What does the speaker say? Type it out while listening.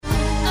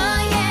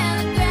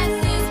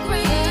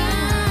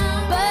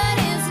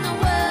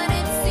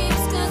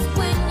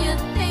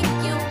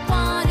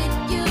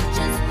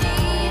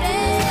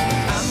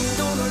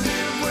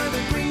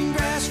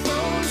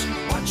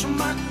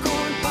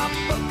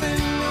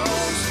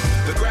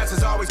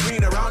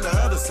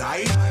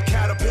fly.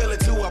 Caterpillar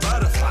to a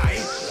butterfly.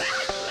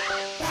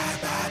 Bye,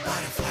 bye,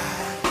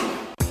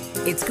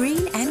 butterfly. It's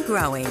Green and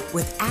Growing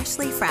with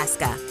Ashley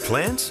Frasca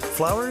Plants,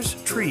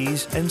 flowers,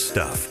 trees, and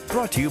stuff.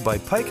 Brought to you by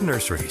Pike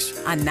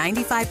Nurseries. on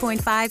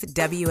 95.5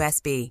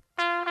 WSB.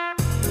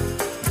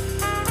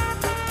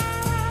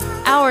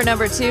 Hour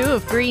number 2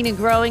 of Green and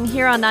Growing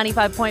here on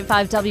 95.5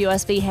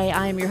 WSB. Hey,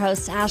 I am your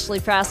host, Ashley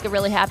Frasca.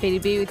 Really happy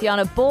to be with you on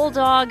a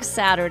Bulldog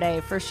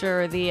Saturday for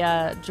sure.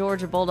 The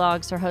Georgia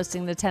Bulldogs are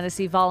hosting the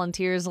Tennessee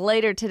Volunteers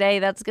later today.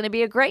 That's going to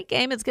be a great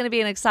game. It's going to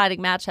be an exciting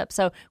matchup.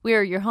 So we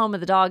are your home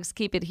of the Dogs.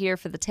 Keep it here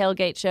for the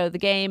tailgate show, the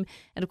game,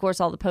 and, of course,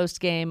 all the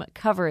post-game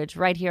coverage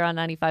right here on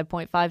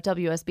 95.5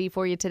 WSB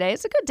for you today.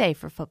 It's a good day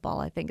for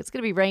football, I think. It's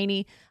going to be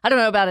rainy. I don't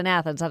know about in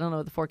Athens. I don't know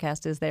what the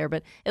forecast is there,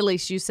 but at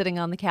least you sitting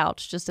on the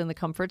couch just in the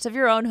comforts of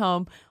your own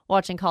home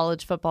watching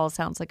college football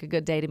sounds like a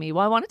good day to me.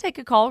 Well, I want to take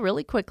a call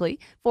really quickly.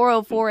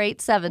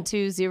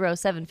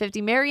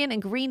 404-872-0750. Marion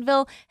in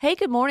Greenville. Hey,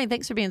 good morning.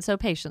 Thanks for being so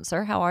patient,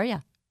 sir. How are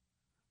you?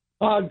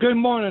 Good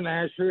morning,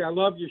 Ashley. I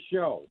love your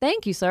show.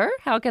 Thank you, sir.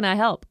 How can I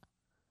help?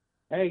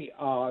 Hey,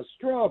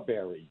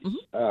 strawberries.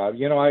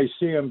 I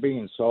see them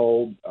being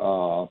sold,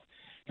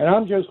 and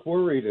I'm just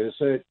worried. Is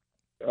it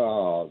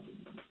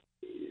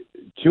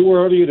too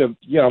early to?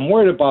 Yeah, I'm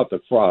worried about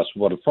the frost.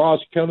 Will the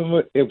frost kill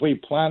them if we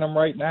plant them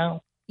right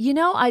now? You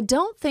know, I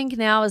don't think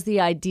now is the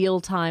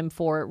ideal time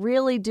for it.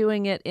 Really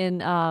doing it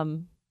in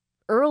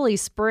early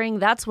spring,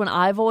 that's when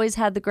I've always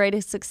had the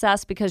greatest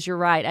success because you're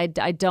right.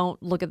 I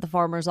don't look at the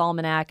Farmer's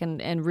Almanac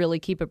and really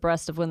keep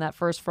abreast of when that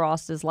first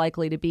frost is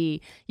likely to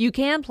be. You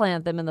can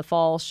plant them in the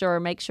fall, sure.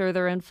 Make sure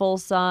they're in full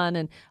sun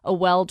and a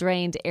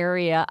well-drained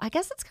area. I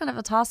guess it's kind of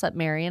a toss-up,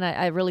 Marion.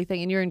 I really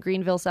think. And you're in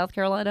Greenville, South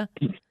Carolina?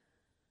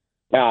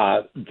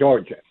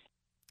 Georgia.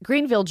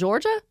 Greenville,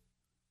 Georgia?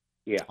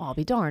 Yeah. Oh, I'll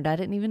be darned. I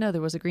didn't even know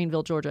there was a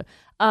Greenville, Georgia.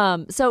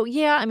 So,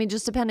 yeah, I mean,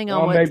 just depending on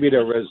Well, what... maybe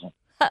there isn't.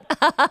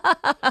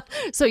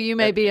 So you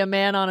may be a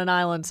man on an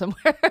island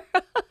somewhere.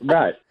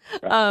 Right.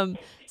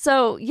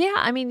 So, yeah,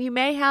 I mean, you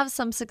may have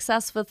some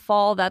success with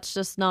fall. That's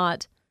just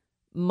not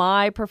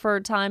my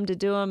preferred time to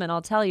do them. And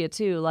I'll tell you,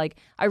 too, like,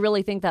 I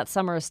really think that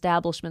summer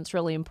establishment's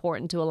really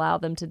important to allow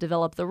them to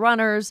develop the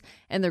runners,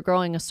 and they're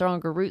growing a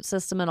stronger root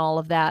system and all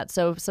of that.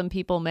 So some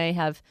people may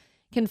have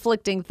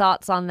conflicting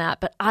thoughts on that,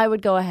 but I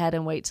would go ahead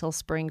and wait till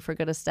spring for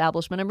good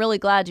establishment. I'm really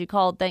glad you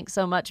called. Thanks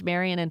so much,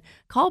 Marion, and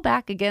call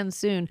back again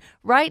soon.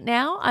 Right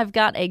now, I've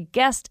got a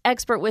guest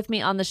expert with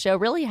me on the show.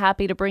 Really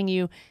happy to bring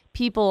you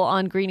people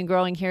on Green and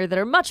Growing here that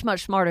are much,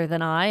 much smarter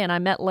than I, and I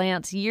met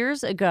Lance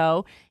years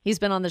ago. He's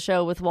been on the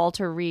show with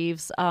Walter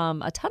Reeves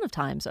a ton of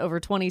times, over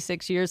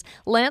 26 years.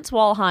 Lance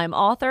Walheim,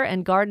 author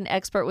and garden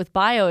expert with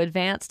Bio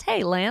Advanced.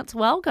 Hey, Lance,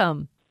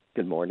 welcome.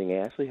 Good morning,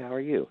 Ashley. How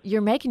are you?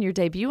 You're making your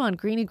debut on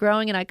Green and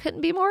Growing, and I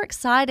couldn't be more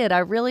excited. I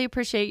really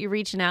appreciate you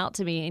reaching out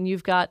to me, and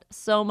you've got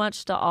so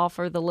much to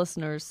offer the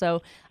listeners.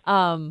 So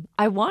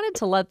I wanted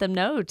to let them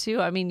know,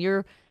 too. I mean,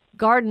 your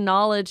garden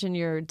knowledge and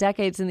your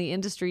decades in the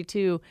industry,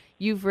 too.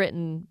 You've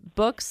written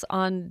books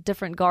on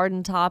different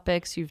garden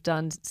topics. You've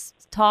done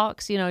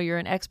talks. You know, you're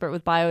an expert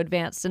with Bio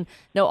Advanced and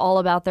know all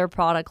about their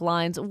product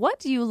lines. What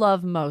do you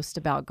love most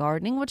about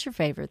gardening? What's your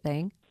favorite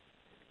thing?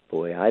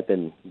 Boy, I've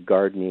been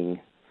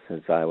gardening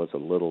since I was a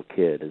little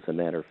kid. As a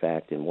matter of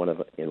fact, in one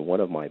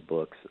of my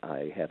books,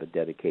 I have a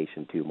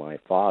dedication to my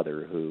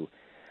father, who,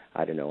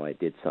 I don't know, I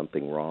did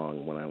something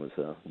wrong when I was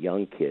a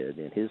young kid,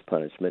 and his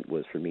punishment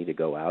was for me to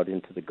go out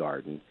into the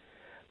garden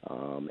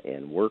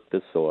and work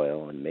the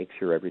soil and make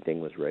sure everything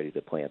was ready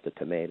to plant the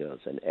tomatoes.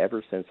 And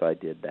ever since I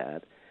did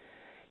that,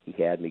 he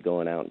had me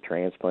going out and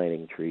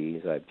transplanting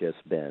trees. I've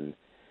just been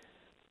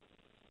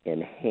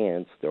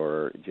enhanced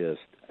or just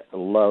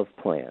love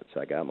plants.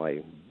 I got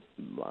my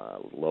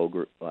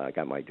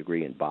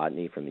degree in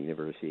botany from the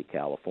University of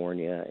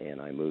California,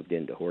 and I moved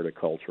into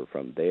horticulture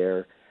from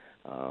there.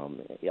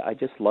 I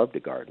just love to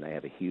garden. I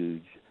have a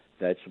huge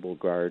vegetable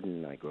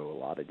garden. I grow a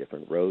lot of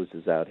different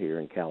roses out here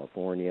in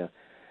California.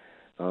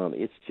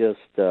 It's just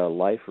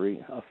life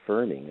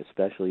affirming,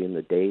 especially in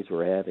the days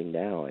we're having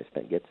now. I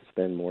get to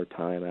spend more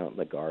time out in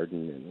the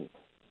garden and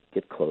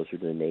get closer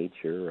to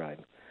nature. I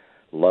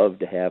love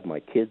to have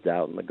my kids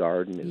out in the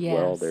garden as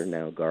well. They're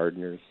now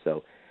gardeners,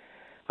 so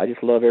I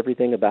just love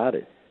everything about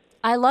it.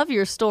 I love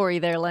your story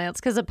there, Lance,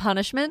 because a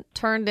punishment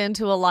turned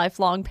into a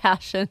lifelong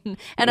passion.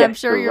 And I'm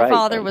sure your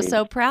father was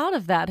so proud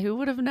of that. Who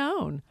would have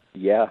known?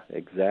 Yeah,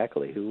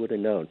 exactly. Who would have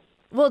known?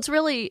 Well, it's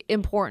really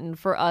important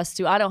for us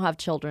to, I don't have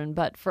children,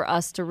 but for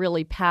us to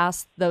really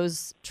pass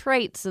those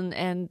traits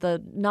and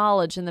the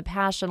knowledge and the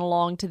passion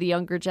along to the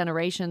younger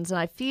generations. And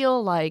I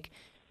feel like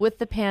with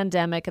the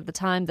pandemic at the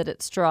time that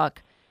it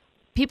struck,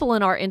 people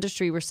in our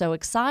industry were so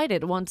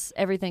excited. Once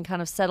everything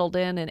kind of settled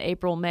in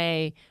April,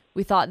 May,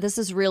 we thought this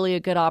is really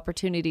a good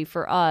opportunity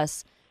for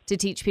us to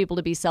teach people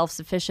to be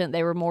self-sufficient.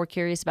 They were more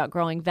curious about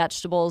growing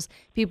vegetables.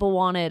 People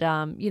wanted,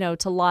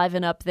 to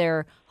liven up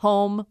their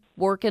home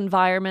work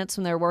environments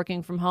when they're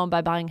working from home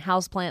by buying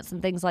houseplants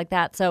and things like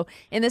that. So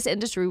in this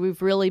industry,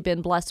 we've really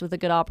been blessed with a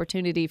good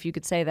opportunity, if you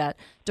could say that,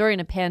 during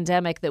a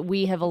pandemic that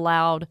we have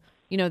allowed,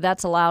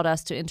 that's allowed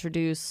us to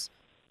introduce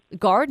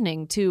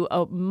gardening to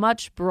a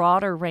much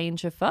broader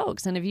range of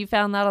folks. And have you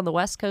found that on the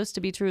West Coast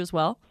to be true as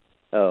well?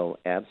 Oh,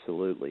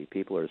 absolutely.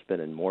 People are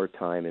spending more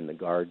time in the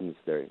gardens.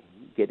 They're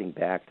getting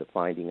back to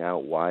finding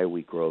out why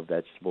we grow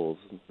vegetables,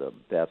 the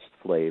best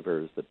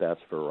flavors, the best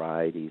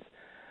varieties,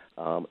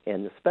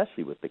 and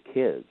especially with the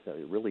kids.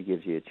 It really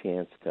gives you a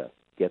chance to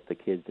get the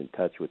kids in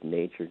touch with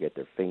nature, get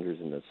their fingers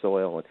in the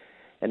soil,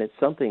 and it's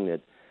something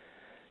that,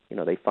 you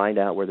know, they find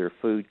out where their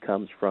food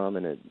comes from,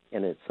 and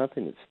it's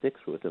something that sticks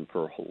with them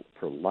for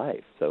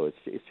life. So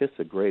it's just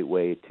a great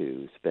way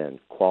to spend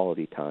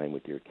quality time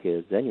with your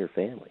kids and your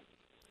family.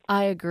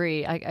 I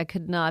agree. I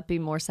could not be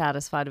more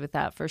satisfied with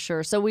that for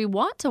sure. So we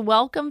want to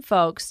welcome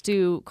folks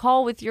to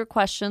call with your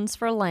questions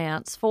for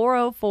Lance,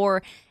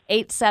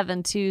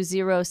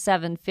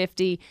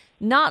 404-872-0750.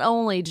 Not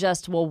only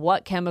just, well,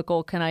 what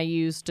chemical can I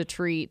use to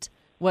treat,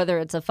 whether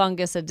it's a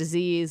fungus, a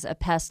disease, a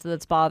pest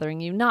that's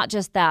bothering you, not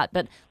just that,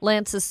 but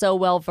Lance is so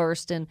well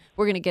versed, and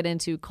we're going to get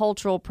into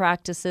cultural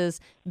practices,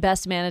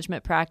 best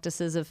management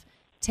practices of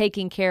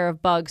taking care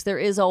of bugs. There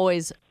is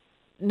always,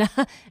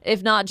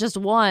 if not just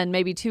one,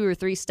 maybe 2 or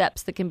 3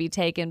 steps that can be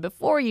taken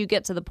before you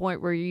get to the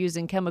point where you're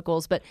using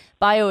chemicals. But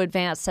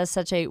BioAdvanced has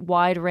such a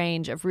wide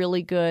range of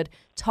really good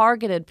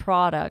targeted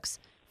products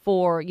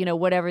for, you know,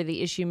 whatever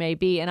the issue may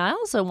be. And I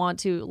also want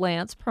to,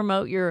 Lance,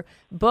 promote your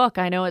book.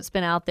 I know it's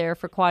been out there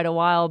for quite a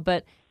while,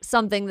 but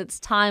something that's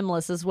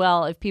timeless as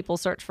well. If people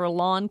search for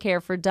Lawn Care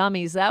for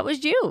Dummies, that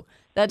was you.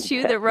 That's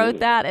you that wrote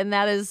that, and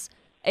that is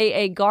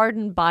a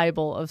garden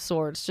Bible of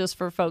sorts, just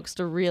for folks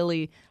to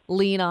really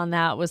lean on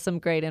that with some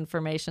great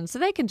information. So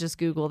they can just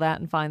Google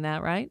that and find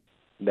that, right?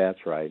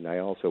 That's right. And I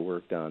also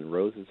worked on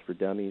Roses for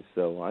Dummies,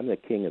 so I'm the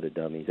king of the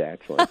dummies,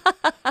 actually.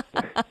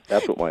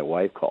 That's what my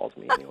wife calls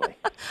me, anyway.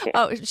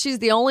 Oh, she's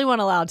the only one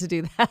allowed to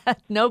do that.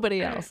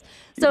 Nobody else.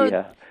 So,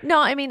 yeah. No,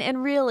 I mean,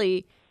 and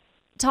really,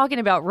 talking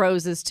about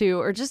roses, too,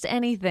 or just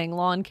anything,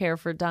 lawn care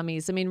for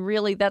dummies, I mean,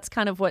 really, that's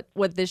kind of what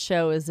this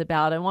show is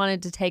about. I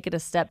wanted to take it a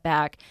step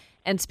back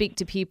and speak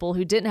to people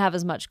who didn't have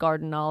as much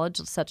garden knowledge,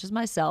 such as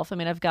myself. I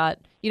mean, I've got,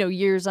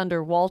 years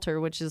under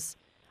Walter, which is,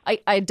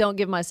 I don't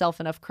give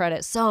myself enough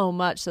credit, so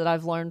much that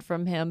I've learned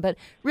from him, but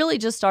really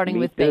just starting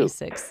with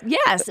basics.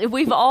 Yes,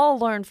 we've all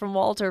learned from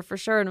Walter for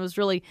sure, and was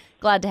really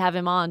glad to have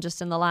him on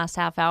just in the last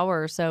half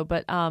hour or so.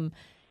 But,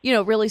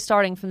 really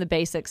starting from the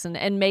basics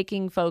and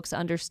making folks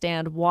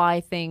understand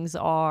why things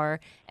are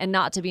and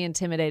not to be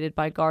intimidated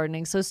by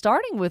gardening. So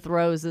starting with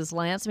roses,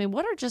 Lance, I mean,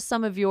 what are just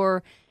some of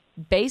your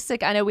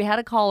basic, I know we had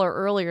a caller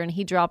earlier and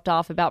he dropped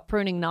off about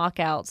pruning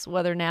knockouts,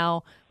 whether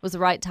now was the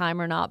right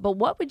time or not, but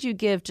what would you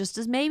give just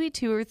as maybe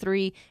 2 or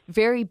 3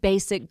 very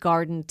basic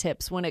garden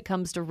tips when it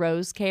comes to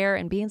rose care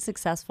and being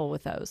successful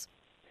with those?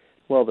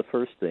 Well, the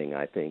first thing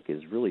I think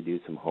is really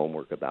do some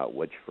homework about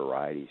which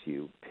varieties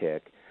you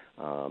pick,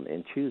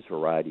 and choose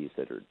varieties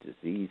that are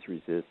disease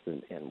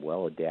resistant and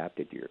well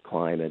adapted to your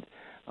climate.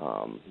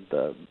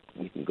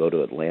 You can go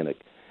to Atlanta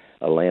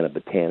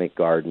Botanic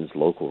Gardens,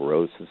 local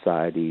rose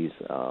societies.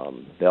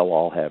 They'll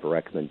all have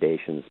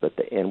recommendations,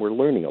 and we're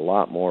learning a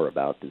lot more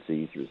about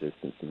disease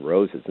resistance in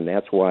roses, and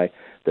that's why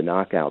the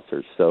knockouts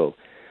are so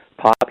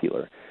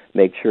popular.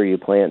 Make sure you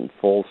plant in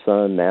full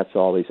sun. That's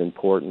always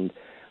important.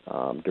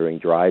 During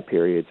dry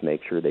periods,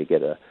 make sure they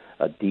get a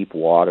deep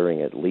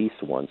watering at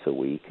least once a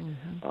week,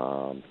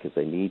 because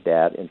they need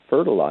that, and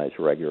fertilize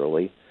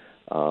regularly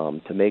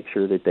to make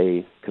sure that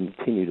they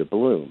continue to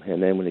bloom.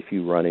 And then if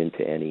you run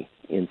into any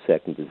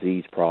insect and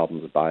disease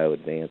problems,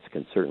 BioAdvanced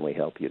can certainly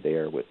help you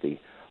there with the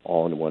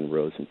all-in-one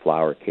rose and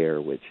flower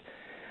care, which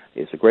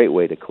is a great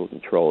way to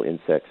control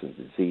insects and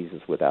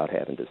diseases without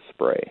having to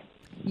spray.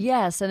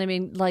 Yes, and I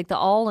mean, like the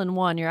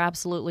all-in-one, you're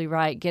absolutely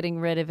right, getting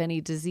rid of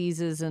any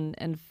diseases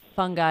and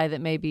fungi that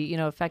may be,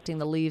 affecting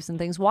the leaves and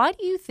things. Why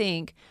do you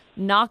think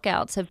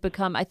knockouts have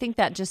become, I think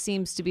that just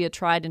seems to be a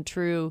tried and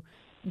true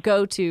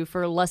go-to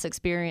for less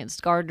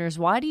experienced gardeners.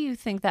 Why do you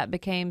think that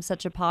became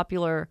such a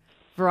popular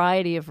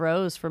variety of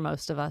rose for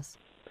most of us?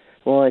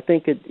 Well, I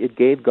think it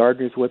gave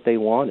gardeners what they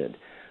wanted.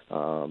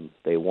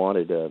 They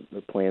wanted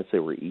the plants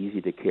that were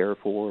easy to care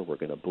for, were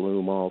going to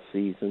bloom all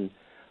season,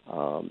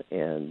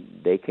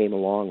 and they came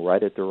along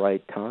right at the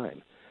right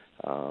time.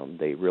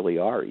 They really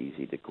are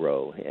easy to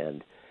grow,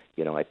 and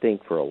I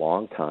think for a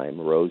long time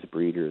rose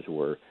breeders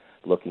were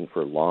looking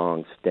for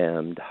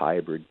long-stemmed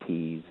hybrid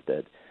teas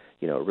that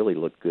really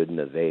look good in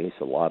a vase.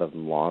 A lot of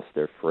them lost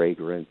their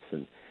fragrance,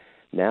 and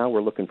now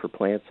we're looking for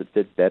plants that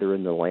fit better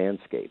in the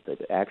landscape, that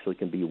actually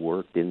can be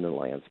worked in the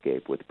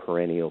landscape with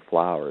perennial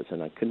flowers,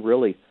 and I can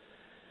really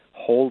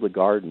hold a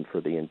garden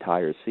for the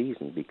entire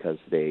season because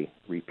they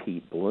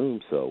repeat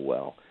bloom so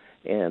well,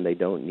 and they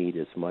don't need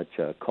as much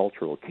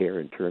cultural care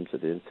in terms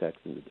of insects.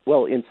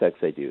 Insects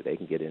they do. They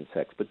can get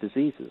insects, but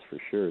diseases, for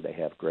sure, they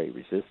have great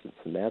resistance,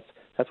 and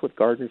that's what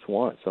gardeners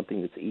want,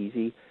 something that's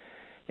easy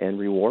and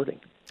rewarding.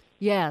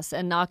 Yes,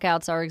 and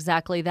knockouts are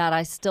exactly that.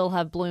 I still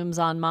have blooms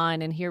on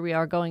mine, and here we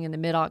are going into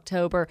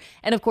mid-October.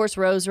 And, of course,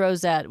 Rose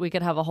Rosette, we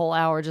could have a whole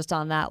hour just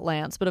on that,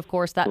 Lance. But, of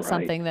course, that's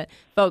something that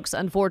folks,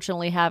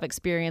 unfortunately, have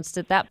experienced.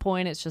 At that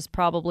point, it's just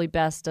probably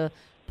best to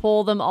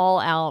pull them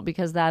all out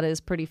because that is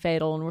pretty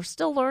fatal, and we're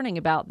still learning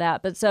about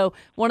that. But so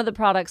one of the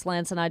products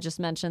Lance and I just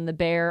mentioned, the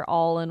Bayer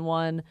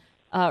all-in-one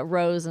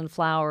rose and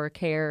flower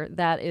care,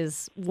 that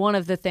is one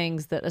of the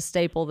things that a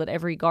staple that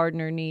every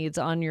gardener needs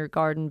on your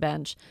garden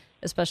bench,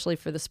 especially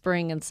for the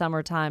spring and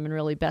summertime, and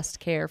really best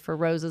care for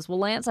roses. Well,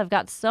 Lance, I've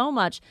got so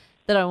much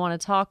that I want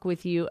to talk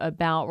with you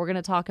about. We're going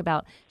to talk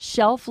about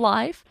shelf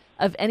life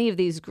of any of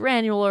these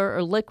granular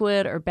or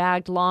liquid or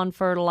bagged lawn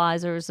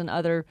fertilizers and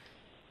other,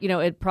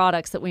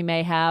 products that we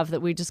may have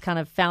that we just kind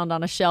of found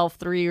on a shelf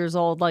 3 years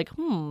old, like,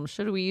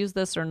 should we use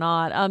this or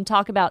not?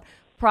 Talk about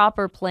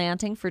proper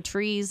planting for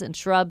trees and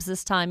shrubs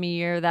this time of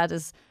year. That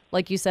is,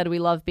 like you said, we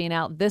love being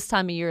out this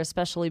time of year,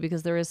 especially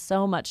because there is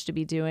so much to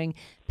be doing.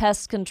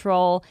 Pest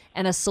control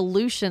and a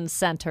solution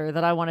center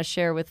that I want to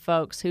share with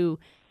folks who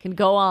can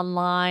go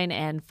online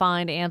and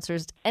find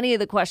answers to any of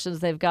the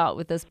questions they've got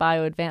with this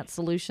Bio Advanced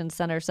Solution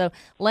Center. So,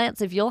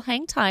 Lance, if you'll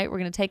hang tight, we're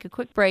going to take a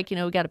quick break. We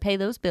got to pay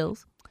those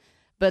bills.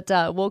 But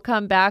we'll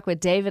come back with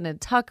David and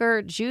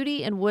Tucker,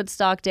 Judy in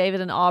Woodstock,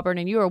 David in Auburn,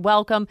 and you are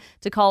welcome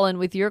to call in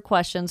with your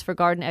questions for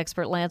garden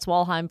expert Lance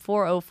Walheim,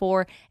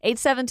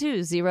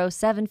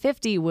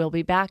 404-872-0750. We'll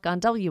be back on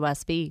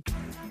WSB.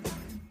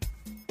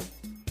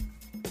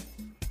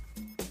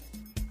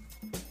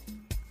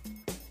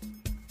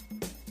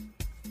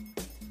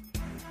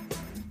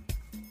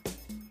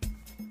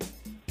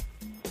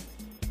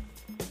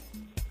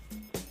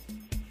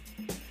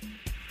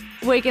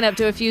 Waking up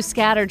to a few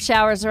scattered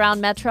showers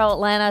around Metro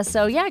Atlanta.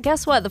 So,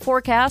 guess what? The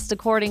forecast,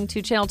 according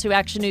to Channel 2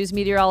 Action News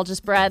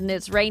meteorologist Braden,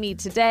 it's rainy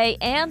today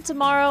and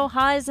tomorrow.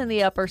 Highs in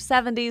the upper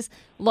 70s.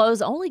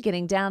 Lows only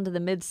getting down to the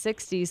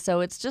mid-60s.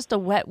 So, it's just a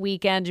wet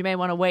weekend. You may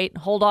want to wait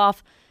and hold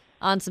off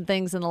on some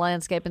things in the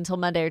landscape until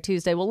Monday or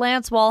Tuesday. Well,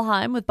 Lance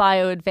Walheim with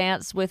Bio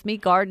Advanced with me,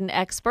 garden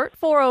expert,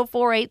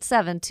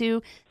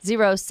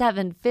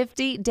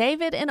 404-872-0750.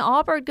 David in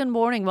Auburn, good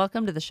morning.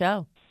 Welcome to the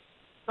show.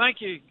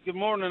 Thank you. Good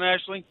morning,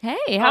 Ashley.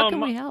 Hey, how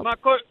can we help? My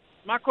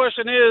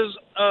question is,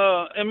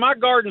 in my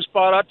garden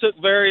spot, I took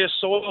various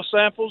soil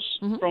samples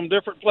from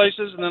different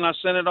places, and then I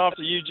sent it off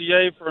to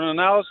UGA for an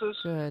analysis.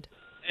 Good.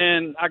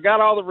 And I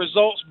got all the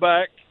results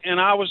back, and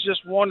I was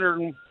just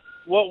wondering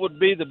what would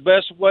be the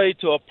best way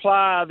to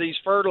apply these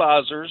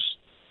fertilizers.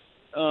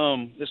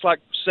 It's like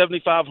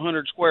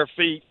 7,500 square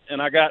feet,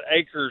 and I got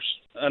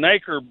an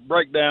acre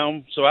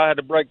breakdown, so I had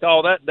to break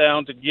all that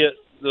down to get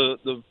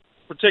the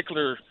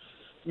particular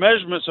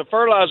measurements of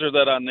fertilizer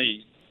that I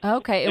need.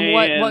 Okay, and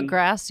what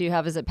grass do you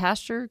have? Is it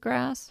pasture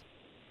grass?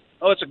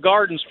 Oh, it's a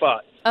garden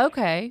spot.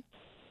 Okay.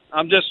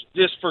 I'm just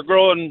for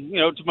growing,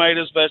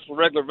 tomatoes, vegetables,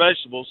 regular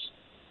vegetables,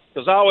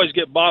 because I always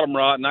get bottom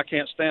rot, and I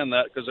can't stand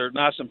that because they're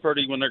nice and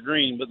pretty when they're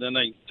green, but then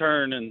they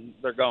turn and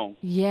they're gone.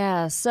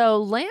 Yeah, so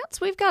Lance,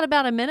 we've got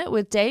about a minute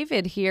with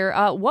David here.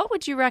 What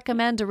would you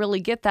recommend to really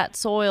get that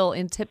soil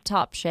in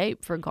tip-top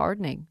shape for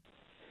gardening?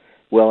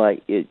 Well,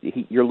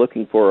 you're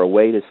looking for a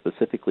way to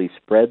specifically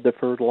spread the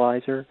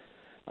fertilizer.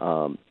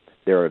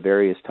 There are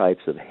various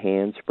types of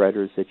hand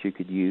spreaders that you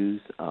could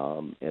use,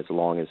 as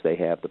long as they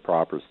have the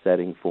proper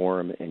setting for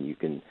them, and you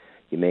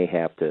may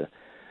have to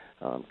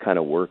kind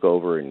of work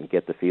over and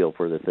get the feel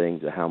for the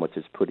things of how much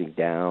it's putting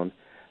down.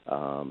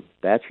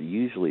 That's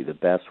usually the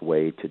best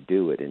way to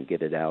do it and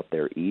get it out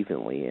there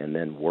evenly, and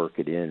then work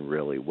it in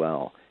really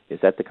well. Is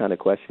that the kind of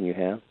question you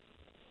have?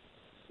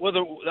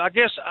 Well, I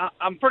guess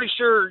I'm pretty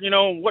sure,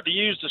 what to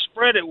use to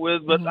spread it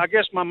with, but I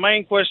guess my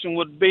main question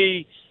would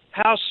be,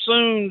 how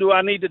soon do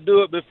I need to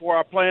do it before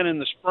I plant in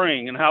the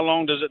spring, and how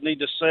long does it need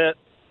to set?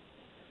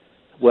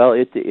 Well,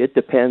 it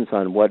depends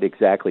on what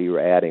exactly you're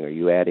adding. Are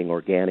you adding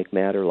organic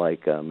matter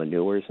like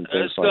manures and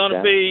things like that? It's going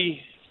to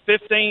be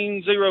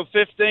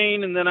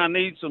 15-0-15, and then I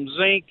need some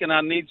zinc, and I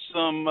need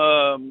some,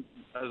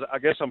 I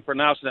guess I'm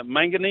pronouncing it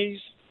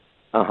manganese.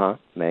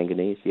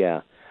 Manganese,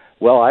 yeah.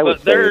 Well, I would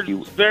say there's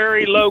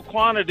very low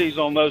quantities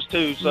on those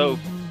two, so...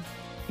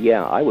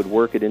 Yeah, I would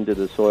work it into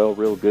the soil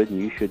real good, and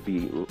you should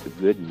be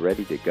good and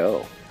ready to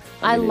go.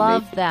 I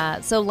love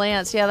that. So,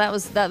 Lance, that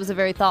was a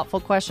very thoughtful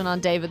question on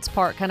David's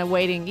part, kind of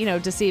waiting,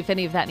 to see if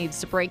any of that needs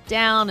to break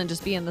down and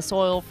just be in the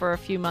soil for a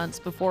few months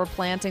before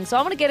planting. So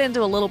I want to get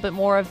into a little bit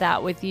more of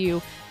that with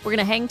you. We're going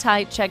to hang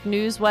tight, check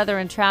news, weather,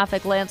 and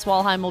traffic. Lance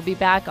Walheim will be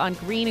back on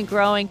Green and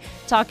Growing,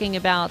 talking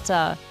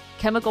about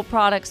chemical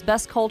products,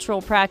 best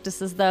cultural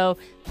practices, though,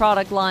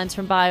 product lines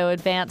from Bio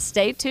Advanced.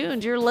 Stay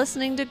tuned. You're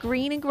listening to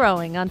Green and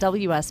Growing on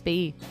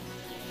WSB.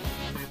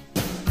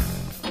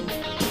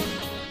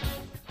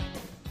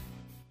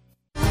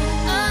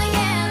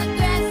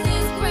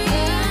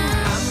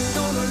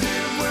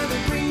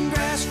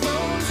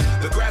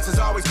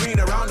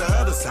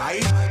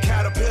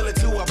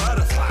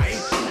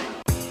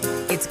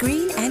 It's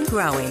Green and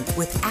Growing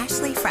with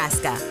Ashley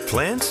Frasca.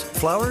 Plants,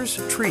 flowers,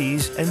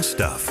 trees, and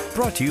stuff.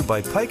 Brought to you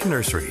by Pike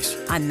Nurseries.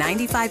 On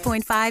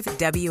 95.5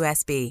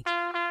 WSB.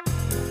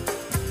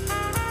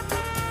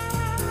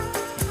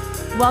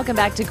 Welcome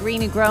back to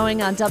Green and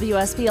Growing on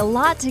WSB. A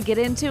lot to get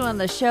into on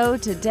the show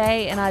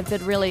today, and I've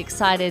been really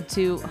excited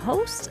to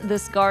host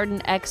this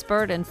garden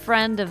expert and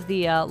friend of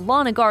the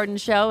Lawn and Garden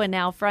Show, and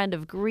now friend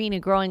of Green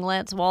and Growing,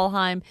 Lance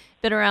Walheim.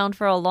 Been around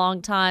for a long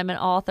time and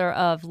author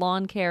of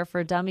Lawn Care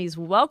for Dummies.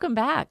 Welcome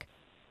back.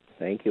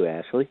 Thank you,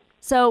 Ashley.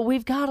 So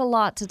we've got a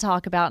lot to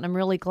talk about, and I'm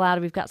really glad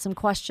we've got some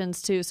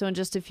questions, too. So in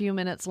just a few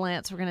minutes,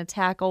 Lance, we're going to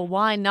tackle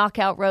why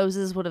knockout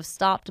roses would have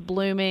stopped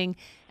blooming,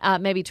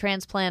 maybe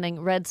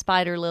transplanting red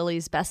spider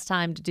lilies, best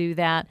time to do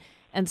that,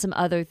 and some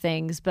other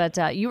things.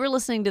 But you were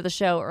listening to the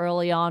show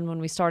early on when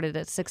we started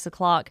at 6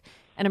 o'clock,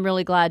 and I'm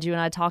really glad you and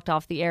I talked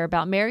off the air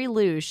about Mary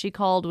Lou. She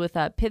called with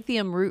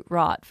Pythium root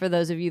rot. For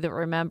those of you that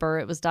remember,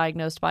 it was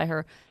diagnosed by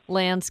her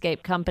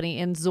landscape company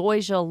in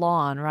Zoysia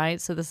Lawn, right?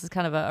 So this is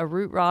kind of a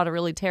root rot, a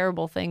really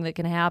terrible thing that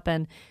can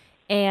happen.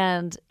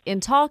 And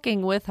in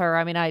talking with her,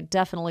 I mean, I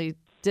definitely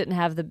didn't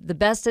have the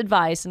best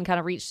advice and kind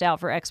of reached out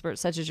for experts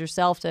such as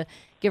yourself to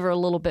give her a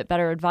little bit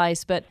better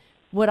advice. But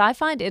what I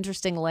find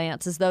interesting,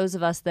 Lance, is those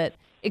of us that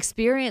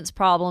experience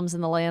problems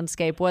in the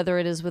landscape, whether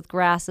it is with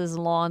grasses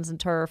and lawns and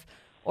turf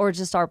or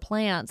just our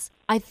plants,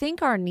 I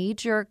think our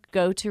knee-jerk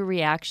go-to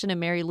reaction, and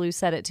Mary Lou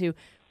said it too,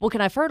 well, can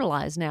I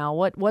fertilize now?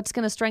 What's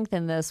going to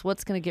strengthen this?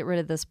 What's going to get rid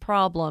of this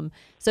problem?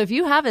 So if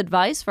you have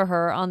advice for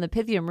her on the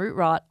Pythium root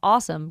rot,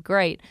 awesome,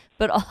 great.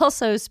 But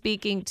also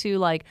speaking to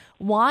like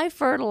why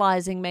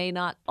fertilizing may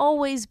not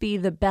always be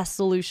the best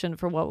solution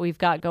for what we've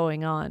got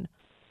going on.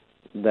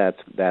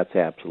 That's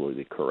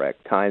absolutely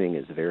correct. Timing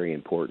is very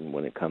important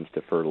when it comes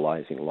to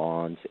fertilizing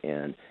lawns,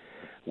 and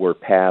we're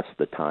past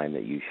the time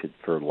that you should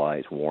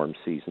fertilize warm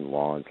season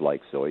lawns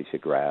like zoysia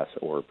grass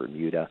or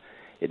Bermuda.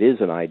 It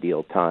is an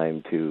ideal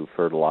time to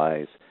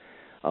fertilize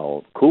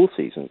cool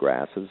season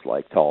grasses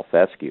like tall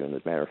fescue, and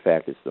as a matter of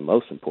fact, it's the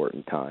most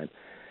important time.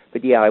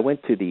 But yeah, I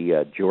went to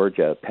the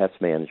Georgia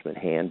Pest Management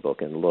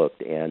Handbook and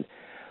looked, and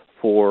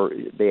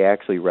they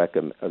actually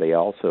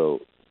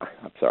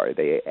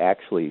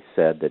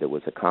said that it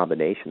was a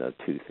combination of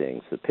two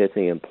things: the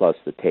Pythium plus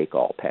the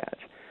Take-All patch.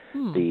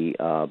 The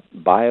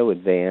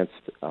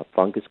BioAdvanced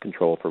fungus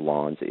control for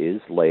lawns is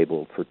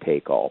labeled for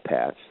Take-All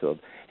patch,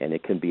 and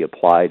it can be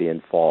applied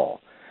in fall.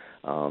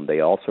 They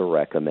also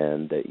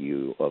recommend that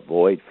you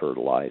avoid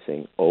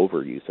fertilizing,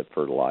 overuse of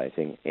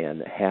fertilizing,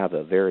 and have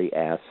a very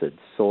acid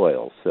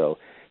soil. So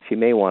she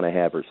may want to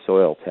have her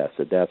soil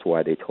tested. That's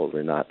why they told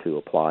her not to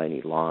apply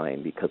any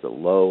lime, because a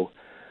low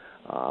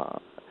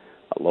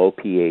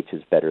pH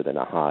is better than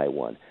a high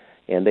one.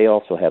 And they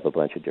also have a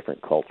bunch of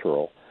different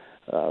cultural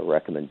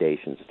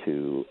recommendations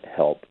to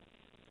help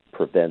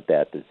prevent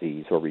that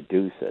disease or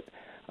reduce it.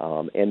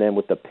 And then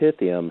with the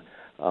Pythium,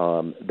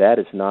 that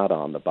is not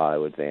on the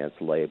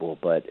BioAdvanced label,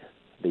 but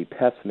the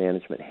Pest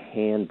Management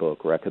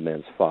Handbook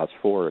recommends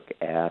phosphoric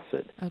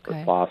acid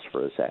or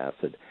phosphorus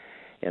acid,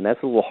 and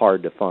that's a little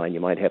hard to find.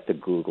 You might have to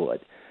Google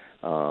it,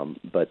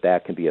 but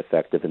that can be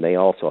effective. And they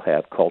also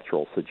have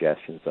cultural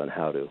suggestions on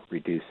how to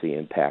reduce the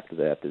impact of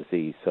that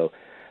disease. So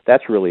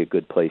that's really a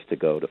good place to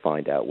go to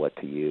find out what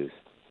to use.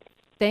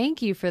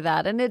 Thank you for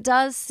that. And it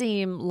does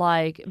seem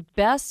like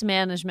best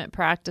management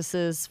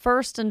practices,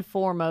 first and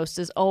foremost,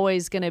 is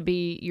always going to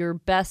be your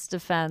best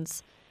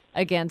defense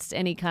against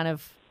any kind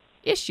of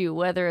issue,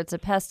 whether it's a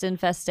pest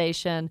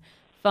infestation,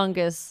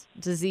 fungus,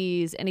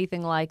 disease,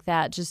 anything like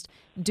that, just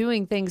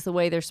doing things the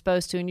way they're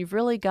supposed to. And you've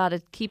really got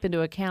to keep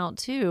into account,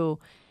 too,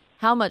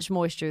 how much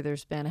moisture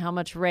there's been, how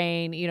much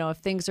rain, if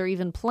things are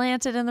even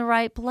planted in the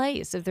right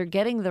place, if they're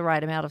getting the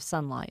right amount of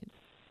sunlight.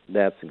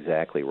 That's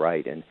exactly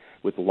right. And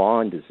with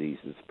lawn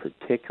diseases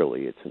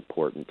particularly, it's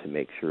important to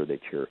make sure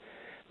that you're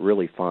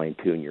really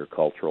fine-tune your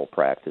cultural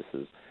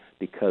practices,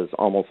 because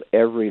almost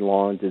every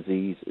lawn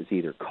disease is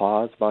either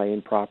caused by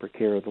improper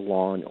care of the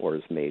lawn or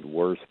is made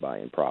worse by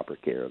improper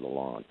care of the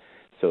lawn.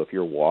 So if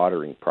you're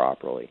watering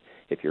properly,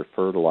 if you're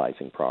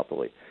fertilizing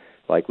properly,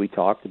 like we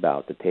talked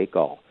about, the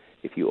Take-All,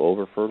 if you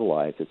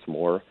over-fertilize,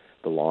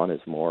 the lawn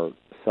is more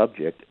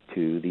subject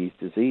to these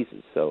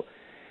diseases. So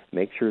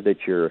make sure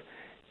that you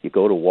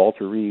go to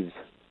Walter Reeves'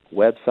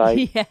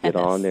 website, yes. Get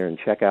on there and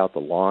check out the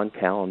lawn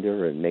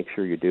calendar and make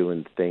sure you're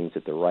doing things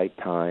at the right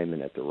time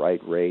and at the right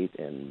rate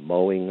and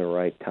mowing the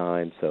right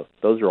time. So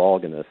those are all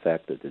going to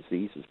affect the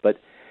diseases. But,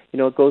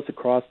 it goes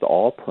across to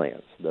all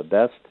plants. The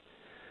best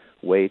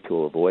way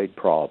to avoid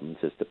problems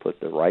is to put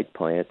the right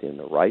plant in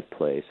the right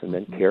place and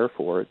then care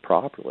for it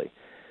properly.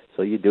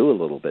 So you do a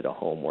little bit of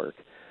homework.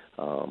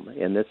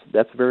 And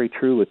that's very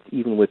true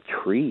even with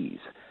trees.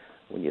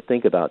 When you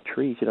think about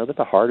trees, they're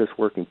the hardest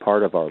working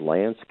part of our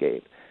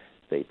landscape.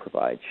 They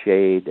provide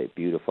shade, they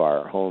beautify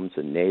our homes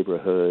and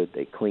neighborhood,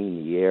 they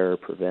clean the air,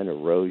 prevent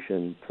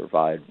erosion,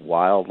 provide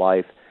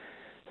wildlife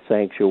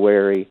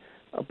sanctuary.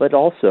 But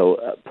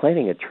also,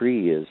 planting a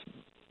tree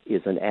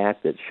is an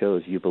act that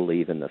shows you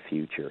believe in the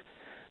future.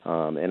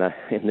 And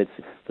it's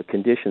the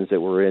conditions that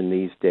we're in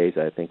these days,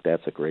 I think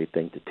that's a great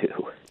thing to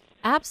do.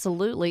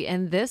 Absolutely.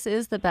 And this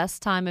is the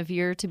best time of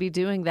year to be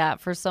doing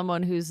that for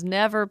someone who's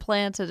never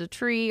planted a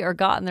tree or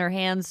gotten their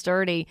hands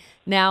dirty.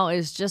 Now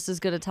is just as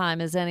good a time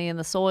as any, and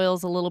the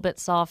soil's a little bit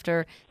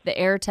softer. The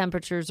air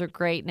temperatures are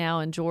great now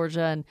in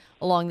Georgia and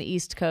along the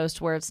East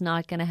Coast where it's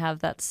not going to have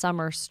that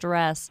summer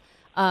stress.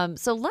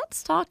 So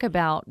let's talk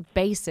about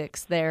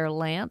basics there,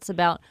 Lance,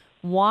 about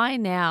why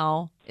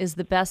now is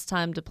the best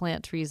time to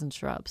plant trees and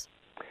shrubs.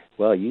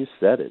 Well, you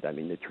said it. I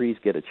mean, the trees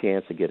get a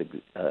chance to get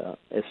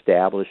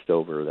established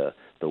over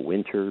the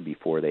winter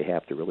before they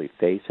have to really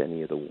face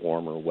any of the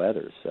warmer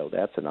weather. So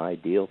that's an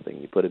ideal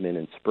thing. You put them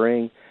in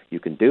spring, you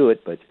can do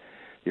it, but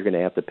you're going to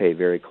have to pay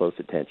very close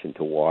attention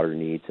to water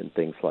needs and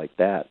things like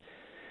that.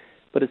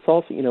 But it's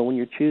also, when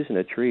you're choosing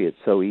a tree, it's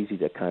so easy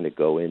to kind of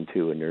go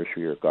into a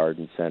nursery or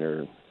garden center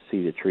and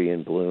see the tree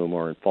in bloom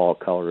or in fall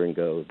color and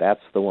go, that's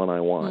the one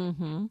I want.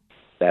 Mm-hmm.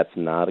 That's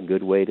not a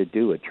good way to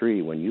do a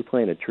tree. When you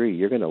plant a tree,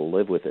 you're going to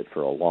live with it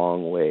for a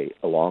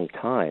long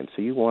time.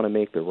 So you want to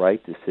make the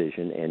right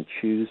decision and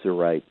choose the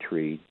right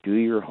tree. Do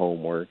your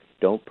homework.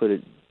 Don't put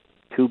it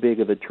too big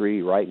of a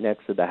tree right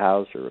next to the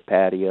house or a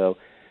patio.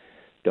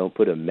 Don't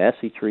put a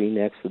messy tree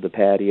next to the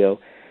patio.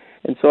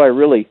 And so I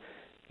really,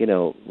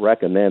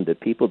 recommend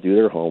that people do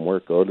their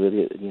homework, go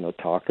to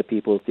talk to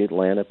people at the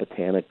Atlanta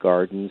Botanic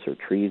Gardens or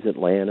Trees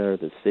Atlanta or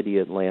the City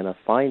of Atlanta.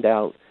 Find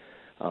out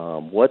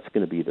what's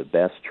going to be the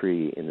best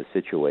tree in the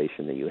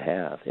situation that you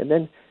have. And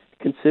then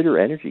consider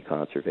energy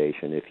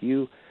conservation. If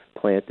you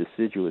plant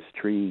deciduous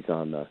trees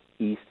on the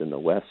east and the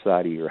west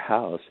side of your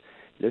house,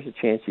 there's a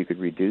chance you could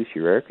reduce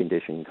your air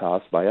conditioning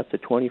costs by up to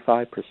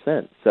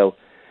 25%. So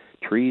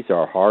trees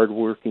are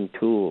hard-working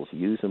tools.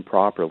 Use them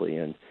properly,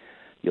 and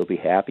you'll be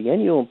happy.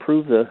 And you'll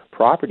improve the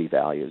property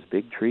values.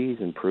 Big trees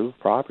improve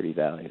property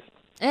values.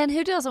 And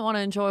who doesn't want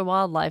to enjoy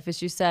wildlife?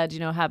 As you said,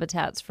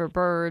 habitats for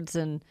birds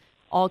and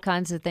all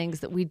kinds of things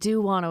that we do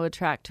want to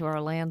attract to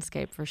our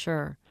landscape for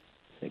sure.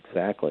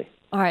 Exactly.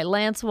 All right,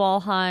 Lance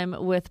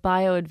Walheim with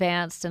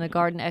BioAdvanced and a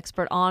garden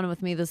expert on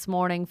with me this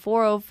morning,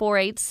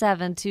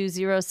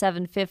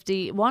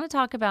 404-872-0750. Want to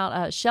talk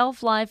about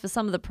shelf life of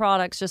some of the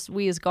products, just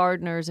we as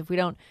gardeners, if we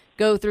don't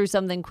go through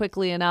something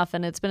quickly enough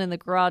and it's been in the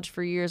garage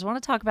for years. I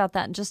want to talk about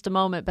that in just a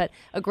moment, but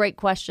a great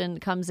question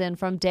comes in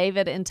from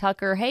David in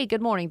Tucker. Hey,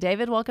 good morning,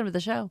 David. Welcome to the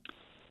show.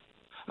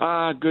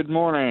 Good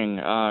morning.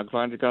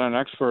 Glad you got an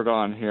expert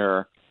on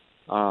here.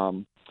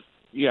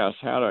 Yes,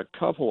 had a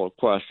couple of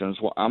questions.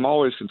 Well, I'm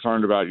always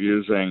concerned about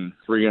using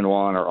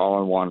 3-in-1 or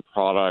all-in-one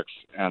products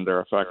and their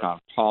effect on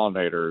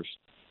pollinators.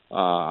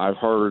 I've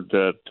heard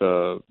that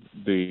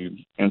the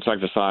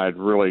insecticide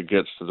really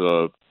gets to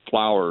the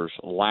flowers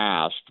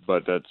last,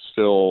 but that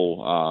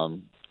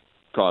still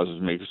causes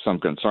me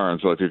some concern.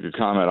 So if you could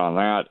comment on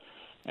that.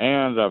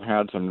 And I've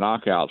had some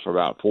knockouts for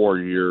about 4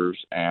 years,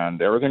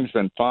 and everything's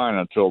been fine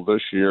until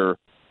this year.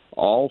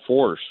 All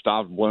 4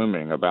 stopped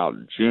blooming about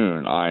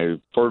June. I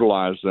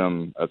fertilized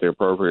them at the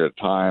appropriate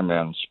time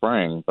in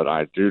spring, but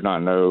I do not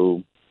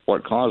know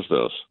what caused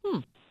this.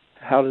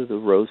 How do the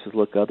roses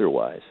look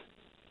otherwise?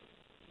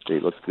 Do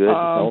they look good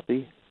and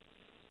healthy?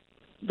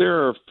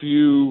 There are a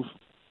few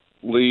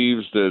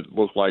leaves that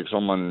look like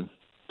someone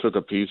took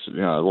a piece,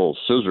 little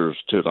scissors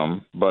to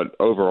them, but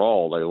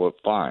overall they look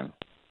fine.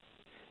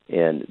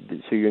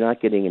 And so you're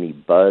not getting any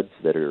buds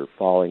that are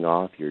falling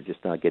off. You're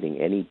just not getting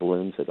any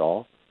blooms at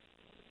all.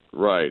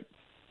 Right.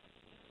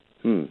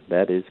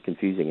 That is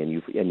confusing. And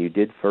you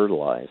did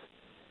fertilize.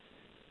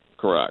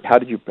 Correct. How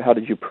did you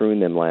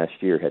prune them last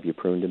year? Have you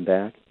pruned them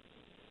back?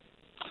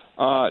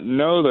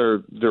 No,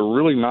 they're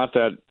really not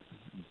that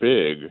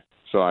big.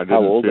 So I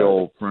didn't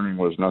feel pruning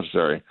was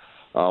necessary.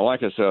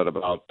 Like I said,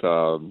 about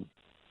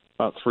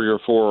 3 or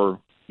 4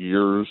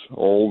 years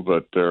old,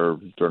 but they're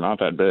not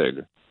that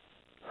big.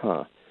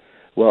 Huh.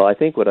 Well, I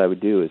think what I would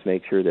do is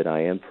make sure that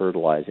I am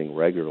fertilizing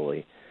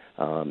regularly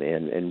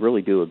and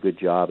really do a good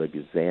job of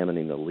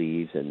examining the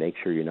leaves and make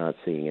sure you're not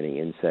seeing any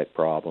insect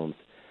problems.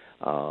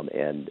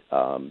 And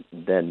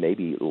then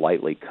maybe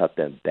lightly cut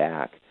them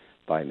back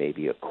by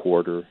maybe a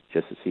quarter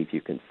just to see if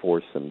you can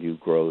force some new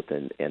growth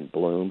and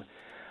bloom.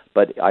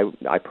 But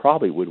I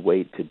probably would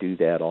wait to do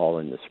that all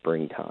in the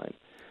springtime.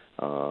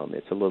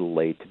 It's a little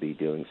late to be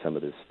doing some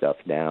of this stuff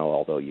now,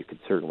 although you could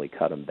certainly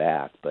cut them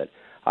back. But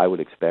I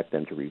would expect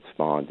them to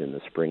respond in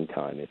the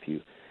springtime if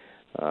you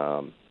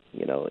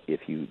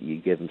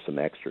give them some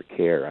extra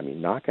care. I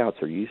mean,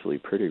 knockouts are usually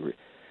pretty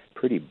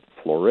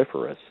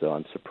floriferous, so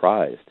I'm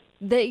surprised.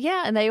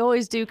 And they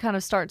always do kind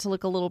of start to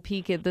look a little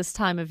peaked at this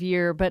time of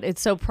year, but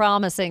it's so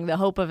promising, the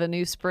hope of a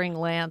new spring,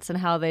 Lance, and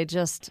how they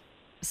just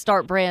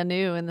start brand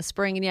new in the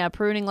spring. And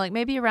pruning like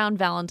maybe around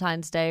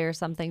Valentine's Day or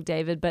something,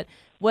 David, but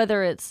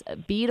whether it's a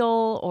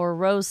beetle or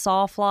rose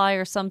sawfly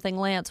or something,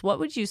 Lance, what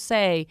would you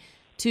say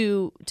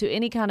to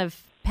any kind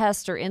of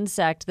pest or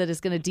insect that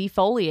is going to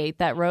defoliate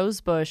that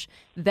rose bush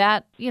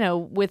that,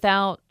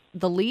 without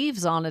the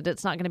leaves on it,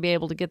 it's not going to be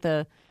able to get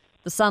the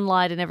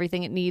sunlight and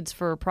everything it needs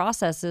for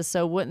processes.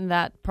 So wouldn't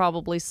that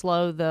probably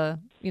slow the,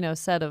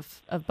 set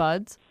of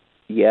buds?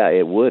 Yeah,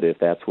 it would if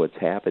that's what's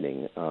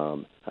happening.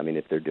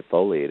 If they're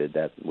defoliated,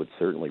 that would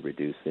certainly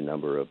reduce the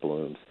number of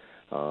blooms.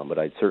 but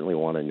I'd certainly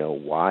want to know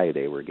why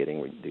they were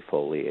getting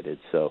defoliated.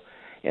 So,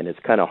 and it's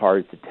kind of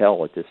hard to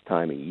tell at this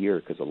time of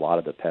year because a lot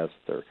of the pests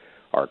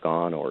are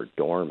gone or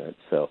dormant.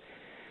 So,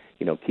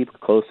 keep a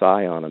close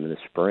eye on them in the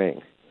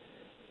spring.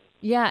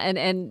 Yeah,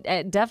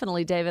 and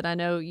definitely, David, I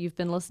know you've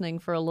been listening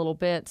for a little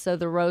bit, so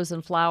the rose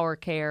and flower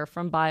care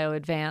from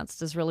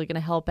BioAdvanced is really going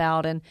to help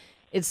out, and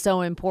it's so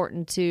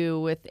important,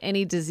 too, with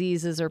any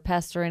diseases or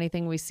pests or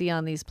anything we see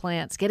on these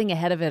plants, getting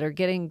ahead of it or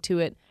getting to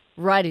it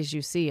right as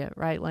you see it,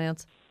 right,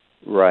 Lance?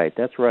 Right,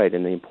 that's right,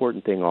 and the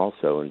important thing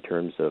also in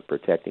terms of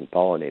protecting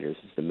pollinators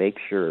is to make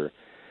sure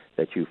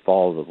that you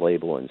follow the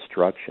label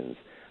instructions.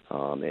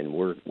 And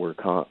we're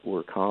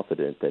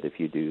confident that if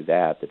you do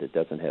that it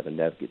doesn't have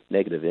a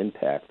negative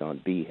impact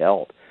on bee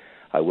health.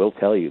 I will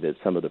tell you that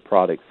some of the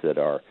products that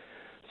are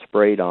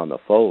sprayed on the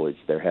foliage,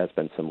 there has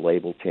been some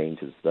label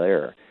changes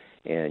there,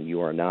 and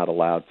you are not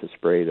allowed to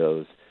spray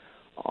those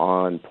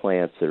on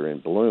plants that are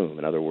in bloom.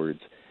 In other words,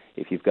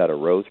 if you've got a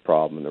rose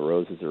problem and the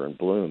roses are in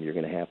bloom, you're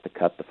going to have to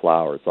cut the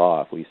flowers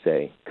off. We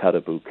say cut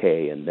a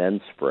bouquet and then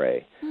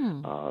spray.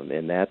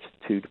 And that's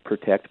to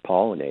protect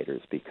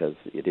pollinators because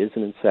it is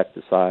an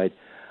insecticide.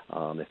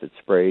 If it's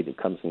sprayed, it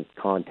comes in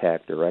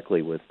contact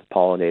directly with the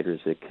pollinators,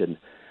 it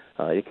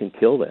can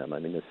kill them. I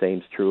mean, the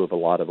same's true of a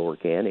lot of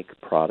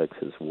organic products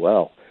as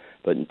well.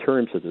 But in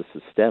terms of the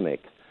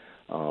systemic,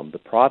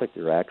 the products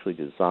are actually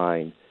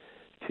designed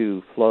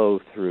to flow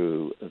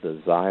through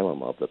the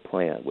xylem of the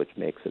plant, which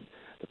makes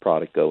the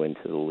product go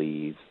into the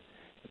leaves,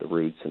 the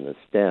roots, and the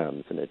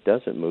stems, and it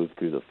doesn't move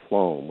through the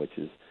phloem, which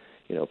is,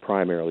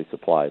 primarily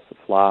supplies the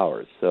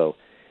flowers. So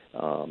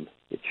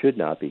it should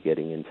not be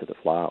getting into the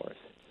flowers.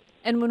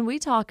 And when we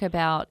talk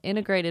about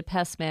integrated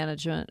pest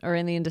management, or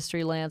in the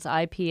industry, Lance,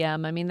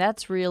 IPM, I mean,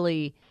 that's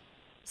really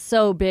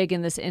so big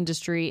in this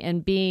industry,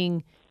 and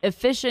being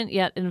efficient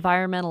yet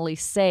environmentally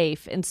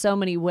safe in so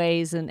many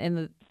ways,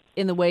 and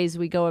in the ways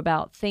we go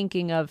about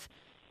thinking of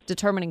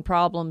determining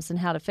problems and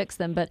how to fix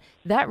them. But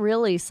that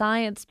really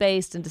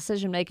science-based and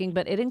decision-making,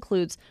 but it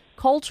includes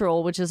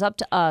cultural, which is up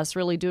to us,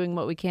 really doing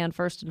what we can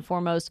first and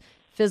foremost,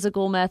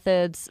 physical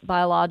methods,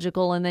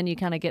 biological, and then you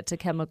kind of get to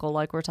chemical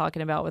like we're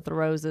talking about with the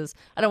roses.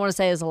 I don't want to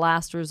say as a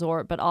last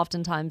resort, but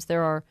oftentimes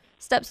there are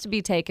steps to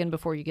be taken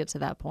before you get to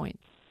that point.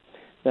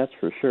 That's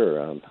for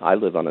sure. I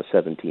live on a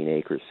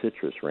 17-acre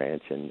citrus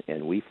ranch,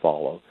 and we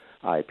follow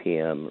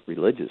IPM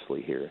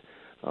religiously here,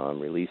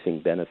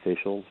 releasing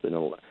beneficials. And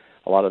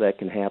a lot of that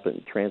can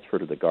happen, transfer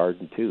to the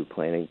garden too,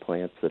 planting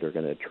plants that are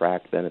going to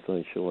attract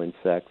beneficial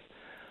insects,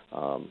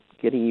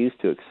 getting used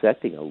to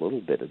accepting a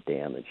little bit of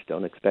damage.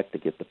 Don't expect to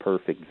get the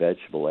perfect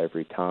vegetable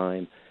every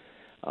time.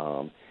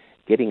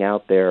 Getting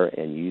out there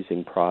and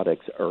using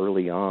products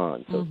early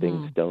on so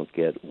things don't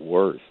get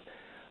worse.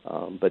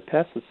 But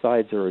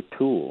pesticides are a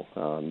tool.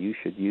 You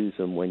should use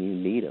them when you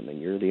need them, and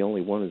you're the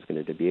only one who's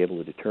going to be able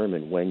to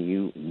determine when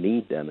you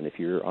need them. And if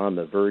you're on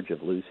the verge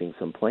of losing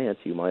some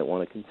plants, you might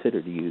want to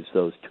consider to use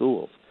those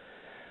tools.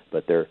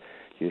 But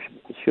you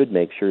should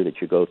make sure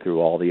that you go through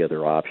all the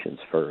other options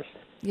first.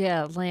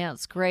 Yeah,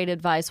 Lance, great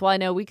advice. Well, I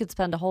know we could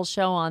spend a whole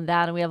show on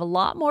that, and we have a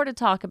lot more to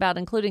talk about,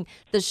 including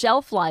the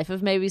shelf life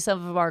of maybe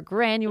some of our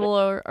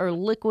granular or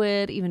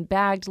liquid, even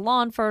bagged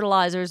lawn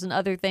fertilizers and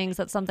other things.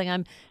 That's something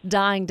I'm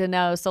dying to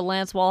know. So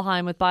Lance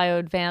Walheim with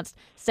BioAdvanced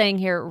staying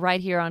here right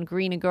here on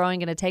Green and Growing.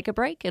 Going to take a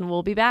break, and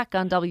we'll be back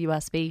on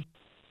WSB.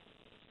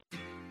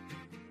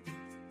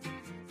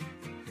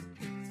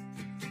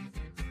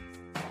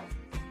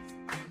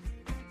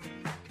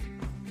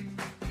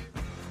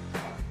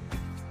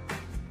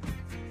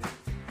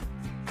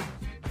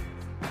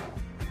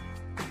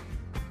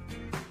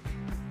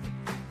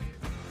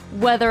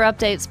 Weather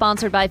update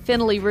sponsored by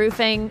Finley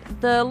Roofing.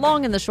 The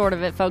long and the short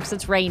of it, folks,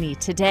 it's rainy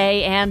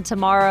today and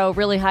tomorrow.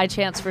 Really high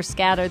chance for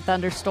scattered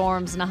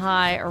thunderstorms and a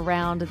high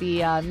around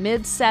the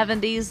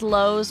mid-70s,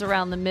 lows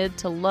around the mid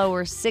to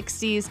lower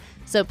 60s.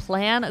 So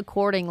plan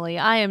accordingly.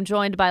 I am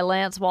joined by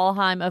Lance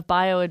Walheim of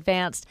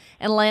BioAdvanced.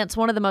 And Lance,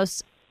 one of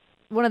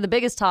the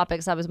biggest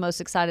topics I was most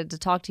excited to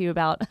talk to you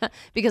about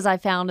because I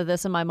found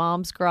this in my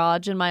mom's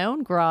garage and my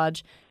own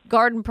garage,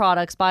 garden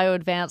products,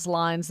 BioAdvanced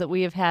lines that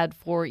we have had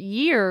for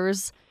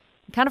years.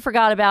 Kind of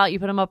forgot about. You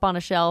put them up on a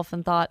shelf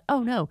and thought,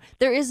 oh no,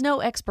 there is no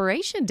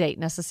expiration date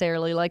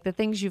necessarily like the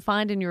things you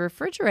find in your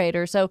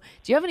refrigerator. So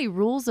do you have any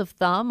rules of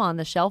thumb on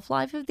the shelf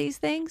life of these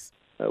things?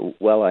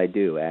 Well, I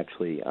do,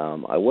 actually.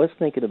 I was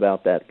thinking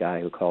about that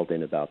guy who called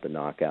in about the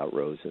knockout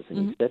roses,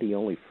 and he said he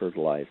only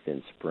fertilized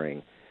in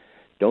spring.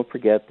 Don't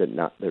forget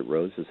that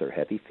roses are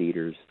heavy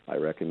feeders. I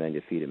recommend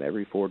you feed them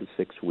every 4 to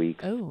 6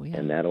 weeks,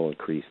 and that'll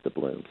increase the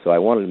bloom. So I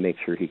wanted to make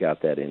sure he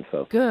got that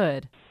info.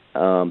 Good.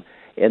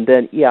 And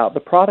then,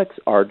 the products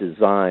are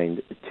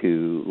designed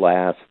to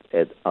last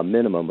at a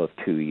minimum of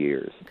 2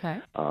 years. Okay.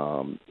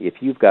 If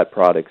you've got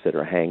products that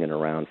are hanging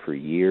around for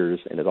years,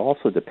 and it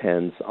also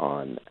depends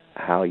on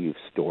how you've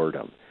stored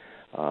them.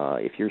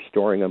 If you're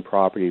storing them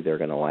properly, they're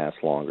going to last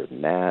longer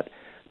than that.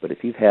 But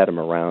if you've had them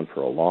around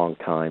for a long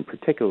time,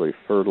 particularly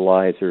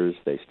fertilizers,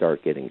 they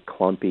start getting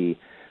clumpy.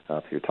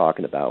 If you're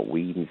talking about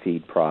weed and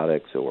feed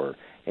products or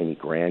any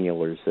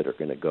granulars that are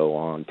going to go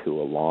on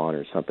to a lawn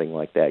or something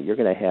like that, you're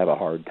going to have a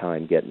hard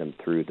time getting them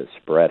through the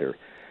spreader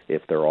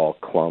if they're all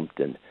clumped.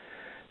 And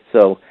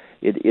so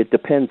it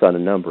depends on a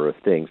number of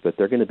things, but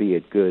they're going to be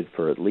good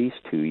for at least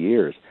 2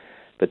 years.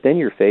 But then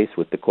you're faced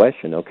with the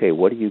question, okay,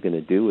 what are you going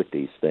to do with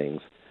these things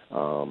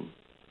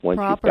once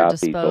Proper you've got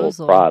disposal. these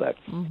old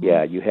products? Mm-hmm.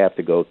 Yeah, you have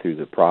to go through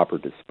the proper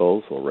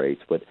disposal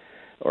rates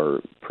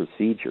or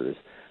procedures.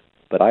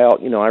 But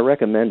I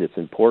recommend it's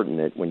important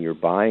that when you're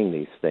buying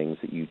these things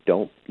that you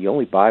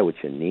only buy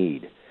what you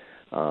need,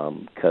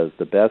 because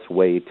the best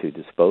way to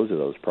dispose of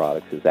those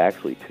products is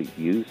actually to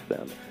use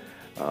them.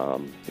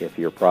 If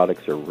your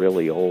products are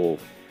really old,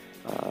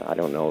 I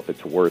don't know if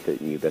it's worth it,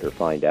 and you better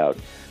find out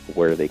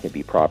where they can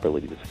be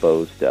properly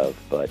disposed of.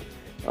 But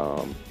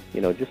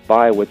just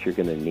buy what you're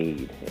going to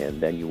need,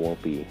 and then you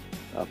won't be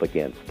up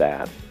against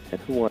that. And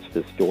who wants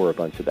to store a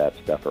bunch of that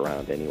stuff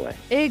around anyway?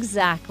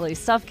 Exactly.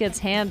 Stuff gets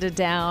handed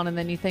down, and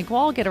then you think,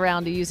 well, I'll get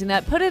around to using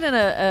that. Put it in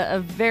a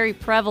very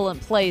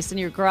prevalent place in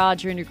your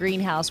garage or in your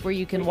greenhouse where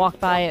you can walk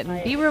by it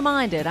and be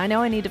reminded, I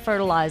know I need to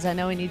fertilize. I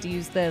know I need to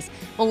use this.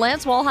 Well,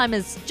 Lance Walheim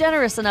is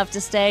generous enough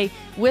to stay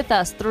with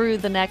us through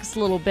the next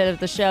little bit of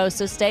the show.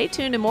 So stay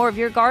tuned to more of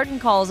your garden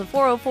calls at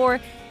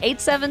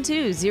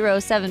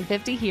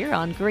 404-872-0750 here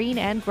on Green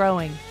and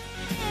Growing.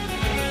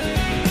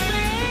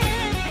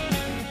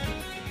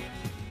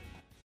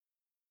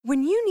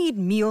 When you need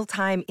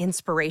mealtime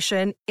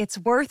inspiration, it's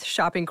worth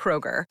shopping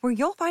Kroger, where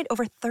you'll find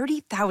over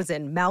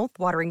 30,000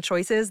 mouth-watering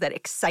choices that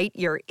excite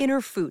your inner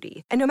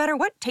foodie. And no matter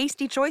what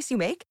tasty choice you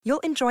make,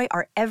 you'll enjoy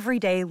our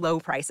everyday low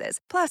prices,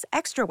 plus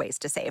extra ways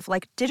to save,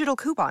 like digital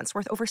coupons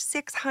worth over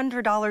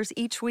 $600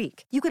 each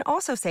week. You can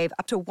also save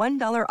up to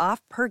 $1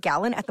 off per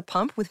gallon at the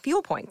pump with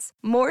fuel points.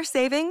 More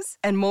savings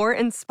and more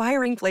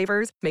inspiring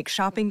flavors make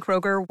shopping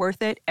Kroger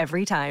worth it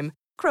every time.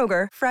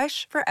 Kroger,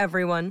 fresh for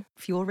everyone.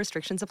 Fuel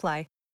restrictions apply.